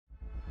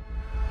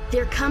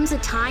There comes a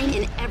time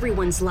in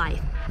everyone's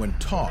life when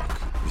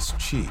talk is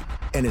cheap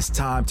and it's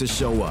time to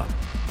show up.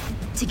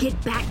 To get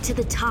back to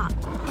the top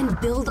and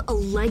build a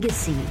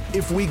legacy.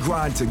 If we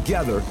grind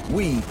together,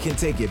 we can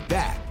take it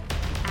back.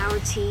 Our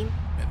team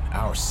and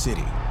our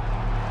city.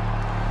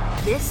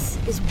 This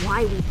is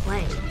why we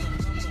play.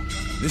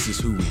 This is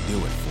who we do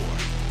it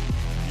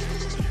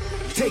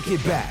for. Take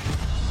it back.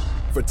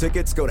 For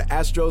tickets, go to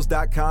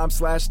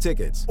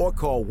astros.com/tickets or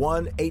call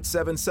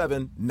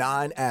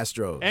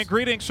 1-877-9-ASTROS. And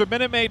greetings from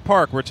Minute Maid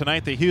Park, where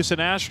tonight the Houston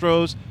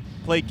Astros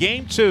play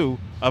Game 2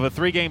 of a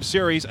 3-game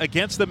series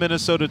against the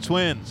Minnesota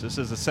Twins. This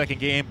is the second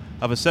game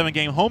of a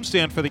 7-game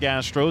homestand for the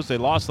Astros. They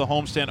lost the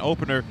homestand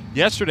opener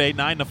yesterday,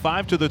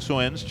 9-5 to the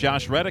Twins.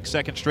 Josh Reddick,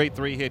 second straight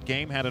 3-hit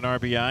game, had an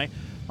RBI.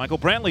 Michael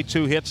Brantley,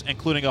 2 hits,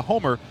 including a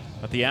homer.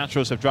 But the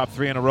Astros have dropped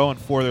 3 in a row and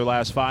 4 of their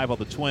last 5, while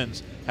the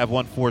Twins have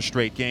won 4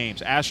 straight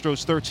games.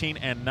 Astros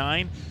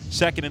 13-9,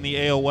 second in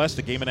the AL West,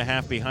 a game and a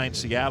half behind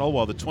Seattle,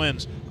 while the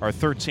Twins are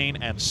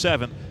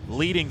 13-7,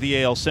 leading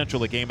the AL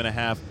Central a game and a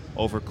half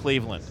over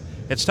Cleveland.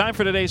 It's time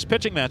for today's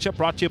pitching matchup,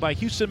 brought to you by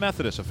Houston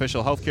Methodist,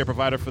 official healthcare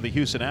provider for the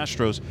Houston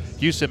Astros.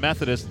 Houston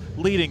Methodist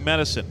leading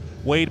medicine.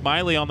 Wade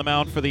Miley on the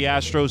mound for the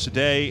Astros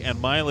today, and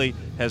Miley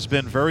has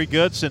been very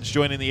good since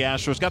joining the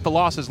Astros. Got the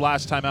losses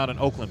last time out in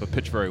Oakland, but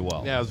pitched very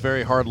well. Yeah, it was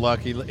very hard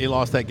luck. He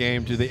lost that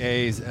game to the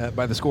A's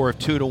by the score of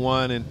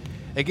 2-1, and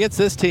against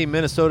this team,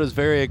 Minnesota is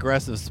very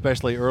aggressive,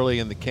 especially early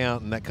in the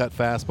count, and that cut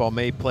fastball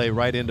may play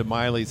right into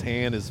Miley's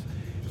hand. If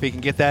he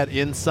can get that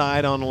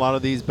inside on a lot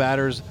of these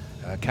batters,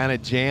 kind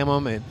of jam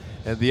them, and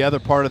the other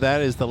part of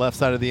that is the left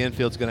side of the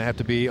infield is going to have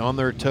to be on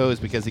their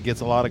toes because he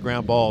gets a lot of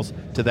ground balls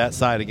to that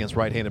side against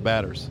right-handed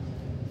batters.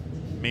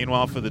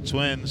 Meanwhile, for the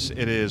Twins,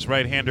 it is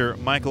right-hander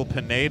Michael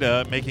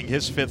Pineda making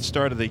his 5th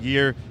start of the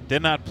year.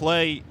 Did not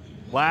play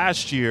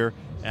last year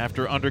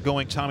after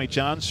undergoing Tommy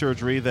John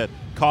surgery that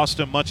cost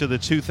him much of the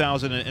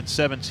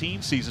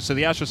 2017 season. So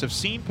the Astros have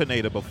seen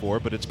Pineda before,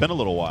 but it's been a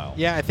little while.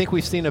 Yeah, I think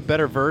we've seen a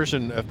better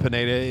version of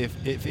Pineda,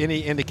 if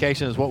any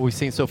indication is what we've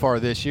seen so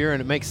far this year,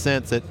 and it makes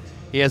sense that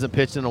he hasn't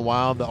pitched in a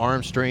while. The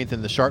arm strength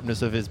and the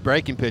sharpness of his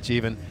breaking pitch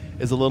even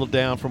is a little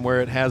down from where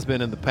it has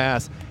been in the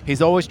past.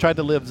 He's always tried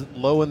to live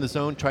low in the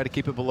zone, try to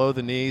keep it below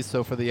the knees.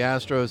 So for the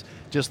Astros,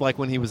 just like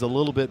when he was a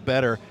little bit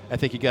better, I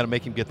think you got to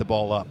make him get the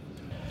ball up.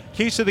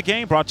 Keys to the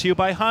Game brought to you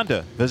by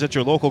Honda. Visit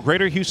your local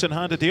Greater Houston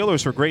Honda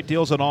dealers for great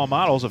deals on all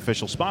models,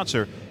 official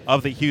sponsor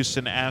of the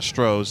Houston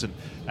Astros. And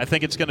I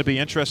think it's going to be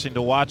interesting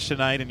to watch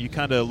tonight, and you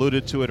kind of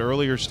alluded to it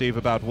earlier, Steve,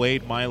 about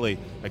Wade Miley,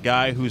 a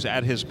guy who's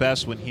at his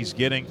best when he's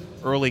getting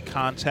early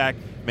contact,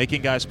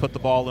 making guys put the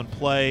ball in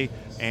play,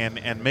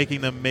 and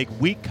making them make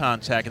weak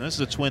contact. And this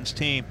is a Twins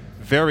team,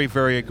 very,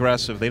 very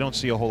aggressive. They don't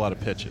see a whole lot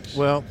of pitches.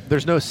 Well,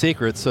 there's no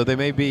secrets, so they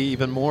may be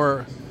even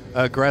more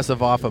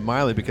aggressive off of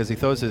Miley because he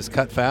throws his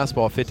cut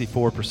fastball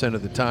 54%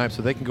 of the time,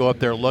 so they can go up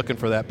there looking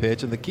for that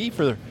pitch. And the key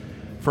for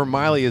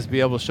Miley is to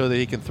be able to show that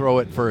he can throw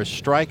it for a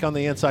strike on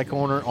the inside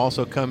corner,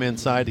 also come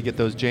inside to get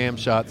those jam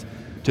shots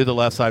to the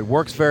left side.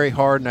 Works very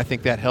hard, and I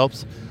think that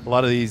helps a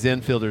lot of these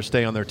infielders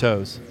stay on their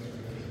toes.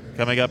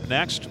 Coming up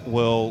next,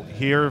 we'll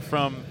hear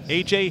from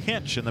A.J.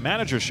 Hinch in the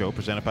Manager Show,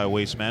 presented by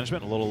Waste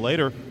Management. A little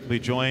later, we'll be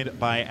joined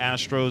by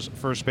Astros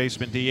first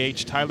baseman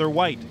DH Tyler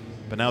White.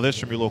 But now this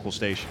from your local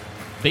station.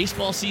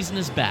 Baseball season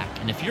is back,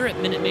 and if you're at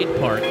Minute Maid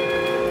Park,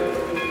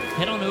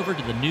 head on over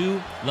to the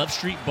new Love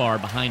Street Bar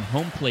behind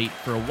home plate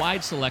for a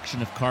wide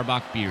selection of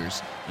Karbach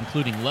beers,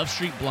 including Love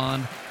Street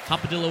Blonde,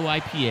 Hopadillo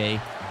IPA,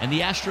 and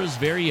the Astros'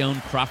 very own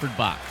Crawford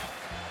Bock.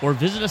 Or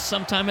visit us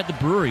sometime at the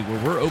brewery,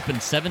 where we're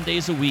open 7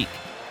 days a week.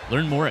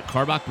 Learn more at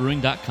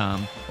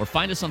carbachbrewing.com or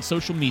find us on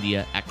social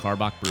media at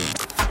Karbach Brewing.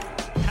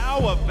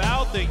 How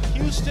about the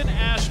Houston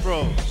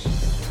Astros?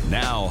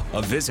 Now,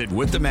 a visit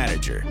with the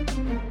manager.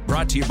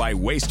 Brought to you by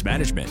Waste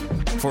Management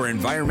for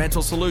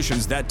environmental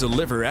solutions that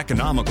deliver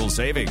economical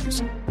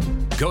savings.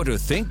 Go to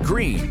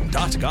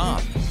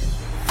thinkgreen.com.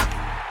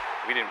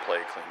 We didn't play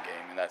a clean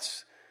game, and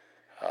that's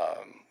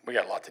we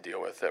got a lot to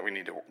deal with that we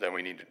need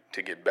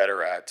to get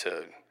better at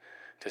to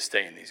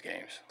stay in these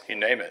games. You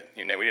name it.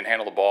 We didn't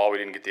handle the ball. We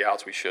didn't get the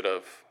outs we should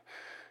have.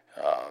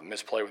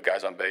 Misplay with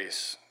guys on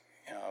base.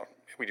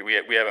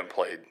 We haven't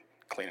played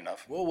clean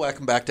enough. Well,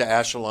 welcome back to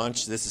Asher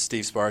Lunch. This is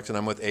Steve Sparks, and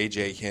I'm with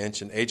A.J.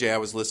 Hinch. And, A.J., I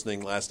was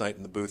listening last night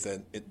in the booth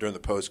during the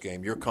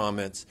postgame. Your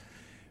comments,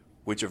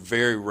 which are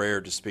very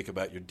rare to speak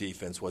about your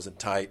defense, wasn't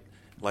tight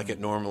like it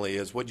normally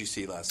is. What did you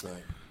see last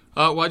night?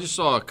 Well, I just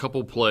saw a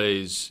couple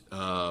plays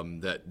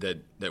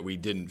that we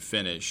didn't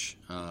finish,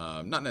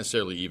 not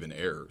necessarily even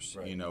errors.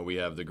 Right. We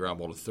have the ground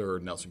ball to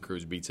third. Nelson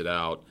Cruz beats it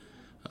out.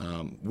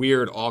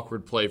 Weird,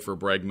 awkward play for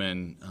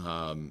Bregman.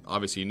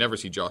 Obviously, you never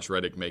see Josh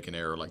Reddick make an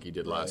error like he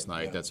did last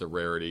night. Yeah. That's a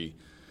rarity.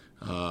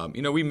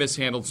 We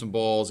mishandled some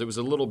balls. It was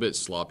a little bit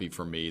sloppy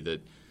for me.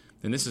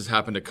 And this has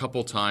happened a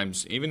couple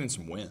times, even in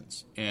some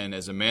wins. And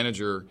as a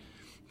manager,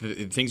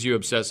 the things you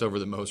obsess over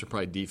the most are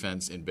probably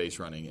defense and base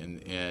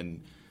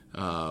running.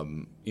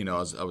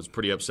 I was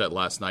pretty upset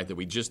last night that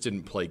we just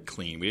didn't play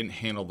clean. We didn't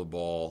handle the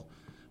ball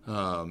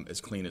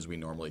as clean as we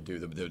normally do.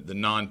 The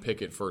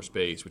non-pick at first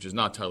base, which is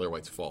not Tyler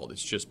White's fault.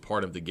 It's just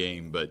part of the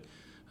game, but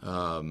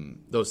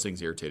those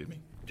things irritated me.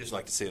 Just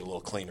like to see it a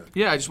little cleaner.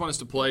 Yeah, I just want us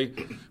to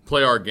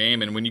play our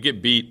game, and when you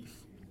get beat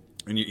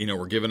and you know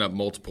we're giving up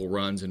multiple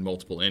runs in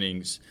multiple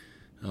innings,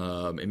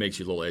 it makes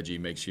you a little edgy,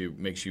 makes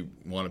you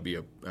want to be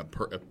a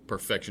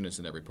perfectionist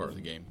in every part of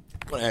the game.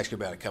 I want to ask you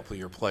about a couple of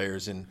your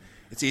players, and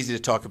it's easy to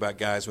talk about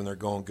guys when they're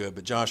going good,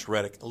 but Josh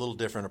Reddick, a little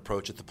different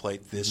approach at the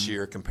plate this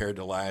year compared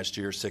to last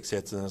year, 6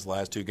 hits in his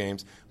last 2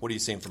 games. What are you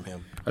seeing from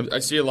him? I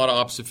see a lot of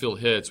opposite field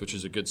hits, which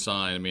is a good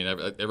sign. I mean,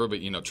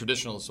 everybody,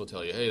 traditionalists will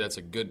tell you, hey, that's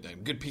a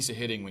good piece of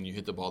hitting when you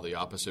hit the ball the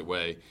opposite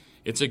way.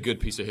 It's a good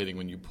piece of hitting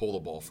when you pull the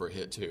ball for a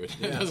hit, too.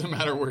 It doesn't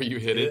matter where you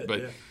hit it,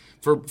 but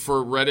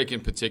for Reddick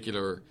in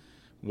particular,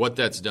 what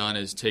that's done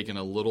is taken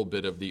a little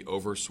bit of the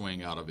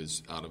overswing out of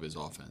his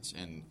offense,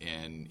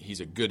 and he's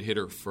a good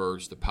hitter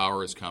first. The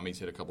power has come. He's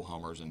hit a couple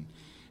homers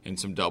and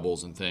some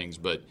doubles and things,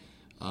 but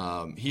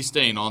he's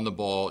staying on the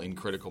ball in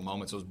critical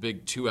moments. Those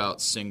big 2-out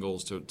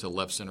singles to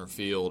left center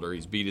field, or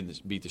he's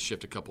beat the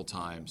shift a couple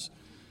times.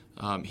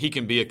 He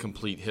can be a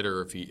complete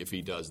hitter if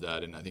he does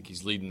that, and I think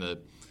he's leading the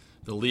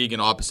league in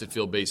opposite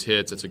field base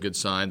hits. That's a good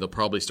sign. They'll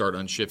probably start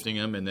unshifting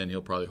him, and then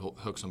he'll probably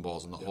hook some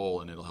balls in the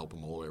hole, and it'll help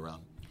him all the way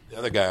around. The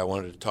other guy I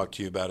wanted to talk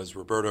to you about is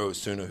Roberto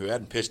Osuna, who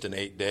hadn't pitched in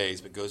 8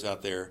 days, but goes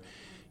out there.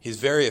 He's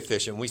very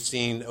efficient. We've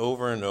seen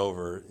over and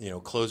over,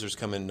 closers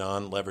come in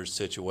non-leveraged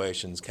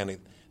situations, kind of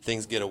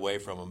things get away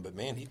from him. But,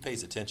 man, he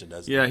pays attention,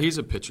 doesn't he? Yeah, he's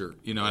a pitcher,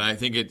 and I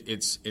think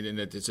it's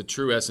a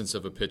true essence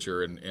of a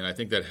pitcher, and I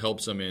think that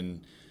helps him in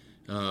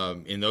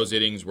those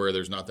innings where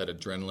there's not that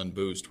adrenaline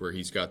boost, where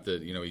he's got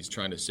he's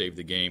trying to save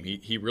the game.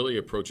 He really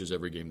approaches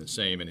every game the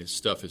same, and his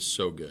stuff is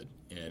so good,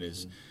 and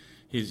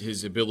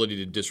his ability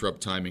to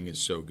disrupt timing is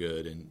so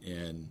good,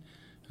 and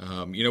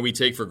we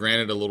take for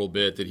granted a little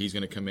bit that he's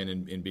going to come in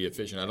and be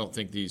efficient. I don't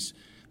think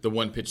the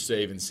one pitch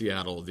save in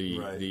Seattle,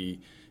 the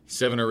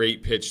 7 or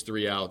 8 pitch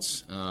 3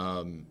 outs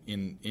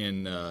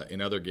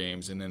in other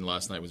games, and then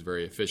last night was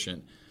very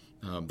efficient.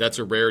 That's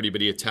a rarity,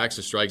 but he attacks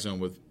the strike zone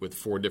with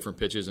 4 different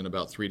pitches and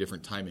about 3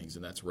 different timings,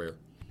 and that's rare.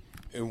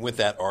 And with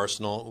that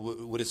arsenal,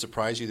 would it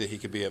surprise you that he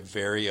could be a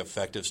very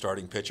effective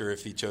starting pitcher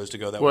if he chose to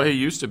go that way? Well, he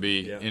used to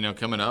be.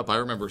 Coming up, I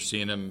remember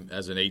seeing him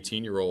as an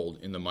 18-year-old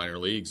in the minor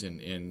leagues.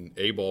 In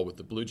A-ball with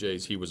the Blue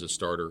Jays, he was a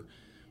starter.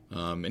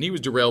 And he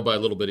was derailed by a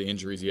little bit of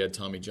injuries. He had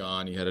Tommy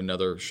John. He had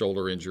another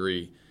shoulder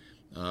injury.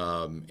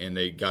 And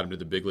they got him to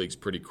the big leagues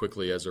pretty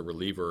quickly as a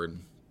reliever.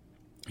 And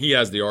he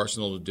has the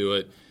arsenal to do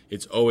it.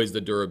 It's always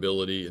the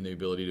durability and the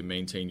ability to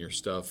maintain your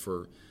stuff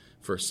for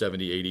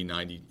 70, 80,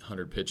 90,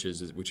 100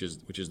 pitches, which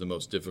is the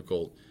most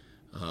difficult.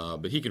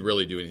 But he could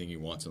really do anything he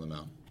wants on the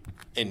mound.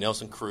 And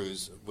Nelson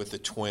Cruz with the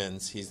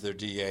Twins, he's their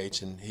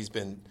DH, and he's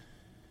been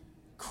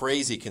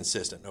crazy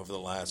consistent over the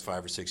last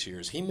 5 or 6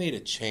 years. He made a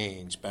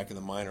change back in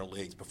the minor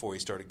leagues before he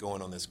started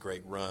going on this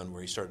great run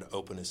where he started to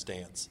open his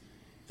stance.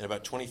 And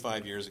about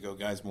 25 years ago,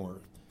 guys more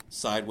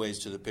sideways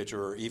to the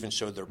pitcher or even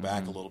showed their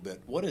back a little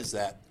bit. What does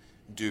that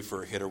do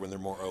for a hitter when they're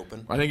more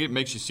open? I think it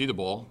makes you see the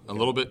ball a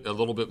little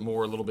bit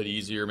more, a little bit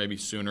easier, maybe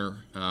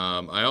sooner.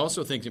 I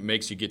also think it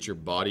makes you get your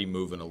body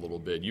moving a little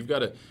bit. You've got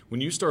to,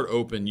 when you start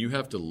open, you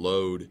have to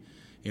load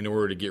in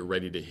order to get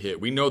ready to hit.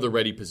 We know the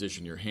ready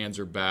position. Your hands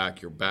are back.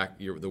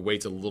 The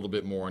weight's a little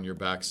bit more on your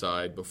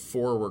backside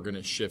before we're going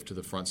to shift to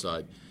the front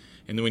side.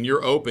 And then when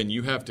you're open,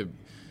 you have to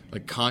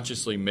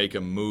consciously make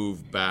a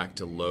move back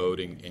to load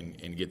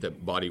and get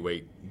that body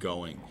weight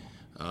going.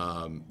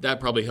 That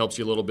probably helps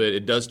you a little bit.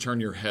 It does turn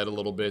your head a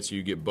little bit, so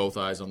you get both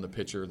eyes on the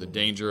pitcher. The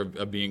danger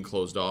of being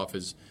closed off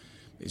is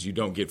you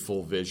don't get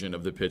full vision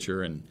of the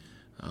pitcher, and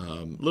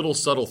little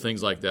subtle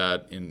things like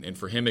that. And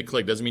for him, it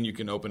clicked. Doesn't mean you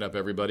can open up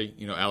everybody.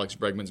 Alex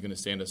Bregman's going to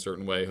stand a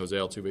certain way. Jose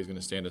Altuve is going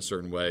to stand a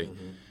certain way.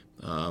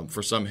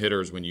 For some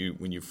hitters, when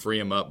you free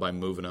them up by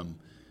moving them,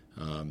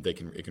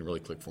 it can really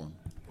click for them.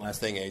 Last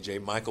thing,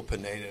 AJ, Michael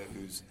Pineda,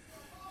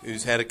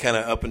 who's had a kind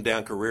of up and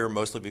down career,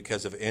 mostly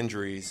because of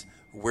injuries.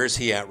 Where's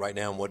he at right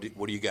now, and what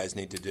do you guys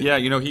need to do? Yeah,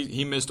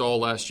 he missed all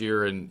last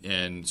year,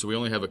 and so we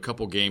only have a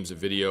couple games of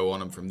video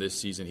on him from this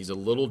season. He's a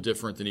little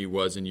different than he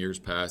was in years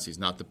past. He's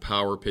not the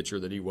power pitcher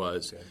that he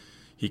was. Okay.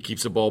 He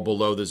keeps the ball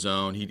below the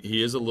zone.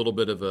 He is a little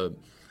bit of a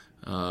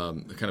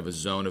kind of a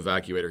zone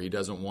evacuator. He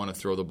doesn't want to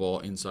throw the ball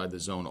inside the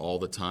zone all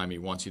the time. He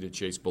wants you to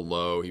chase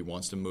below. He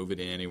wants to move it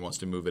in. He wants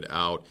to move it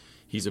out.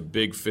 He's a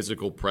big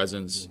physical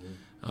presence.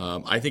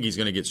 I think he's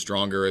going to get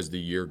stronger as the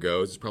year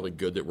goes. It's probably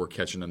good that we're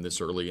catching him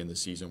this early in the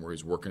season where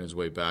he's working his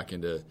way back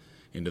into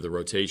the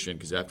rotation,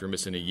 because after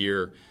missing a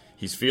year,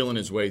 he's feeling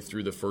his way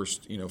through the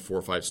first 4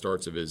 or 5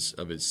 starts of his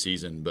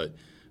season. But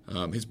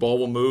his ball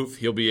will move.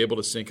 He'll be able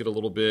to sink it a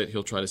little bit.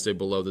 He'll try to stay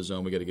below the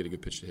zone. We got to get a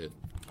good pitch to hit.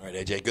 All right,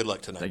 AJ, good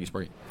luck tonight. Thank you,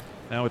 Sparky.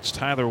 Now it's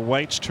Tyler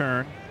White's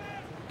turn,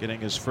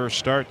 getting his first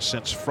start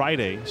since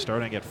Friday,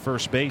 starting at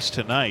first base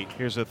tonight.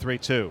 Here's a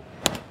 3-2.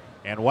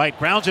 And White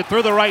grounds it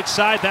through the right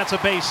side. That's a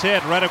base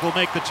hit. Reddick will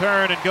make the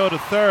turn and go to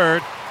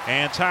third.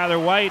 And Tyler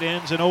White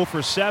ends an 0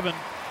 for 7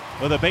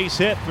 with a base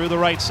hit through the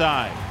right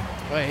side.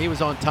 Well, he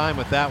was on time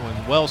with that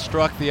one. Well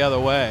struck the other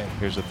way.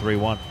 Here's a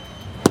 3-1.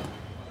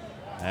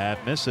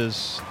 That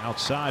misses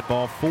outside,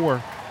 ball 4.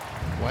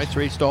 White's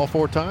reached all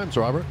 4 times,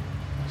 Robert.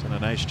 He's done a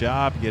nice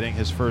job getting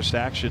his first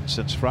action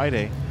since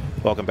Friday.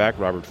 Welcome back,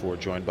 Robert Ford,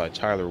 joined by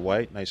Tyler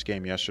White. Nice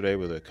game yesterday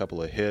with a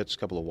couple of hits, a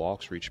couple of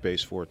walks, reached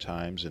base 4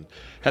 times, and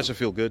has to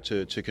feel good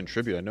to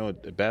contribute. I know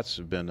at-bats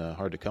have been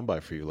hard to come by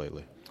for you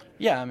lately.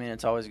 Yeah, I mean,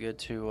 it's always good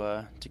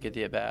to get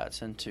the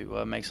at-bats and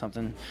to make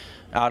something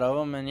out of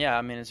them. And, yeah,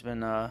 I mean, it's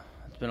been a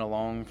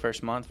long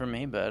first month for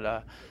me,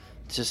 but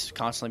it's just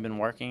constantly been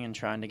working and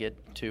trying to get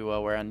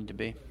to where I need to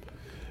be.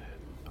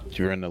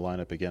 You're in the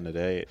lineup again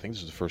today. I think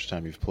this is the first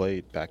time you've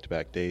played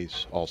back-to-back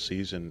days all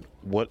season.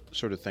 What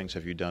sort of things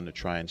have you done to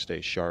try and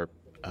stay sharp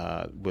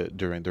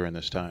during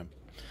this time?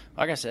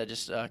 Like I said,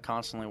 just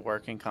constantly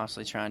working,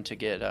 constantly trying to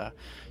get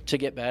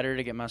better,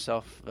 to get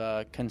myself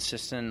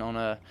consistent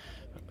on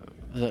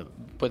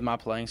with my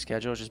playing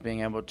schedule, just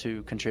being able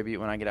to contribute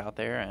when I get out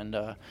there.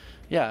 And,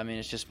 yeah, I mean,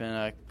 it's just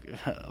been,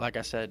 like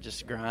I said,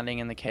 just grinding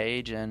in the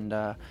cage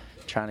and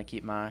trying to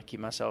keep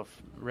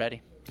myself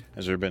ready.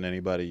 Has there been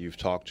anybody you've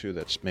talked to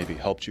that's maybe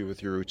helped you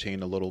with your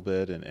routine a little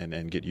bit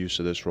and get used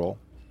to this role?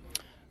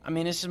 I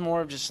mean, this is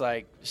more of just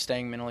like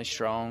staying mentally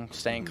strong,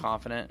 staying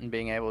confident, and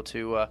being able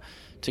to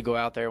go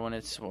out there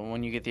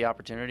when you get the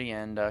opportunity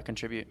and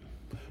contribute.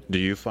 Do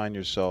you find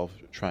yourself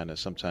trying to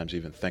sometimes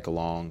even think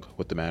along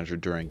with the manager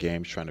during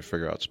games, trying to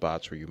figure out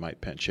spots where you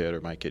might pinch hit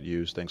or might get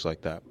used, things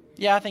like that?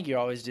 Yeah, I think you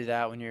always do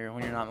that when you're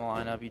not in the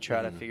lineup. You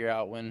try to figure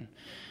out when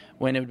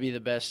it would be the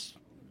best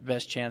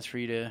chance for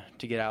you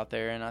to get out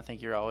there, and I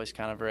think you're always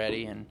kind of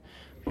ready, and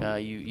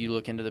you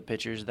look into the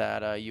pitchers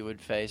that you would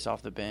face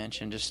off the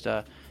bench, and just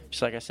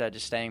like I said,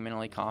 just staying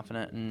mentally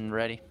confident and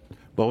ready.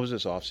 What was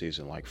this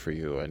offseason like for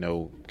you? I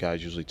know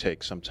guys usually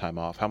take some time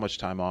off. How much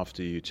time off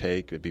do you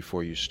take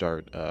before you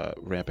start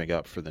ramping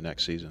up for the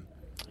next season?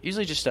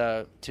 Usually just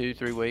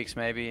 2-3 weeks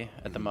maybe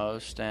at the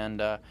most, and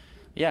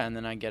and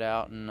then I get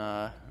out and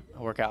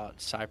work out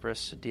at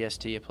Cypress,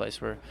 DST, a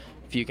place where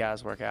a few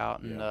guys work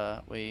out,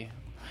 and we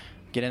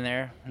get in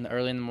there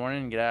early in the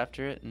morning and get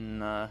after it,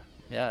 and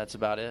that's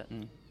about it,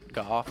 and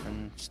golf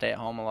and stay at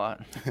home a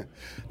lot.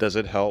 Does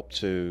it help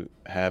to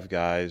have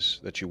guys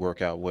that you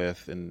work out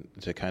with and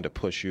to kind of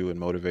push you and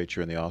motivate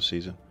you in the off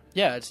season?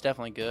 Yeah, it's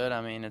definitely good.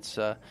 I mean, it's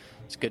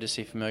good to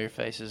see familiar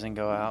faces and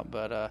go out,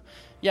 but I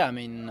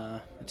mean,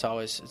 it's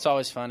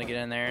always fun to get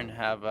in there and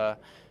have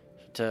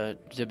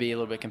to be a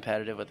little bit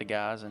competitive with the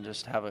guys and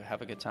just have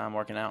a good time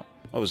working out.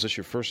 Oh, is this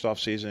your first off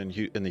season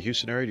in the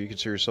Houston area? Do you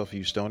consider yourself a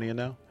Houstonian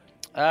now?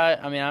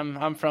 I mean,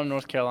 I'm from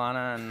North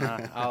Carolina, and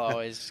I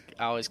always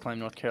claim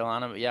North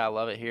Carolina. But yeah, I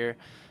love it here.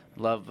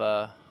 Love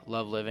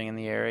living in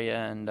the area,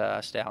 and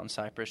stay out in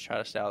Cypress. Try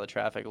to stay out of the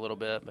traffic a little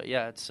bit. But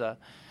yeah, it's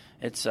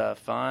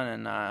fun,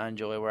 and I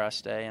enjoy where I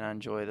stay, and I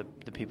enjoy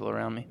the people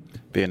around me.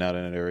 Being out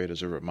in an area,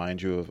 does it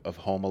remind you of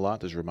home a lot?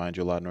 Does it remind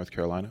you a lot of North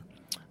Carolina?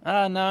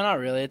 No, not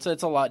really. It's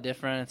a lot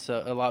different. It's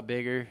a lot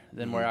bigger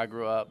than where I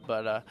grew up.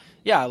 But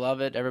yeah, I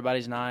love it.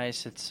 Everybody's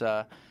nice. It's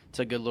a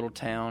good little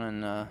town,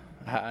 and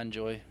I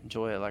enjoy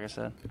it, like I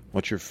said.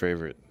 What's your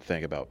favorite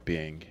thing about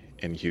being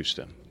in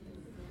Houston?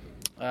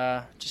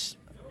 Just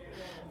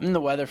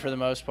the weather for the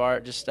most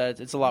part. Just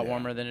it's a lot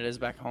warmer than it is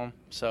back home.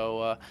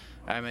 So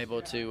I'm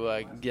able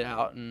to get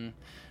out and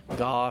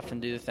golf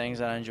and do the things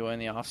that I enjoy in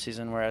the off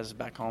season, whereas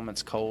back home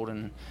it's cold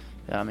and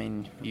I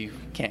mean you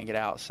can't get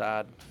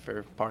outside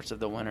for parts of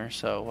the winter.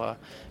 So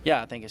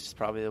I think it's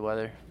probably the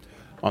weather.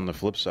 On the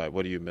flip side,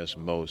 what do you miss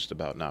most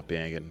about not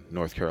being in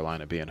North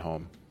Carolina, being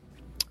home?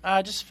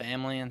 Just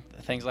family and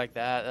things like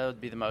that. That would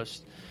be the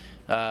most.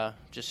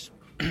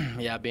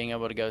 Being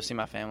able to go see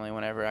my family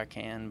whenever I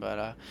can.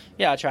 But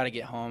I try to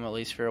get home at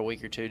least for a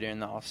week or two during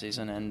the off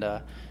season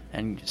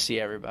and see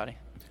everybody.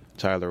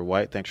 Tyler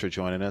White, thanks for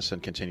joining us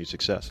and continued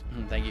success.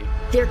 Thank you.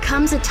 There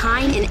comes a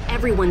time in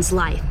everyone's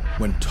life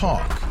when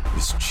talk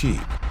is cheap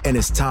and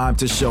it's time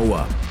to show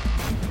up.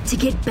 To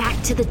get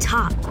back to the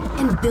top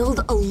and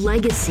build a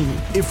legacy.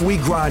 If we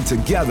grind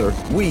together,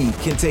 we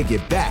can take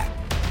it back.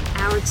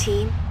 Our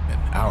team.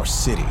 Our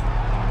city.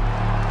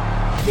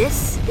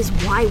 This is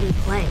why we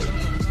play.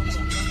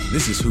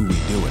 This is who we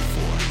do it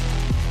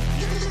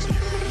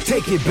for.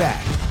 Take it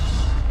back.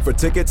 For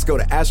tickets, go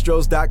to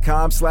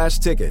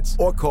Astros.com/tickets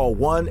or call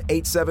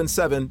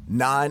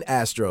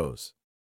 1-877-9-ASTROS.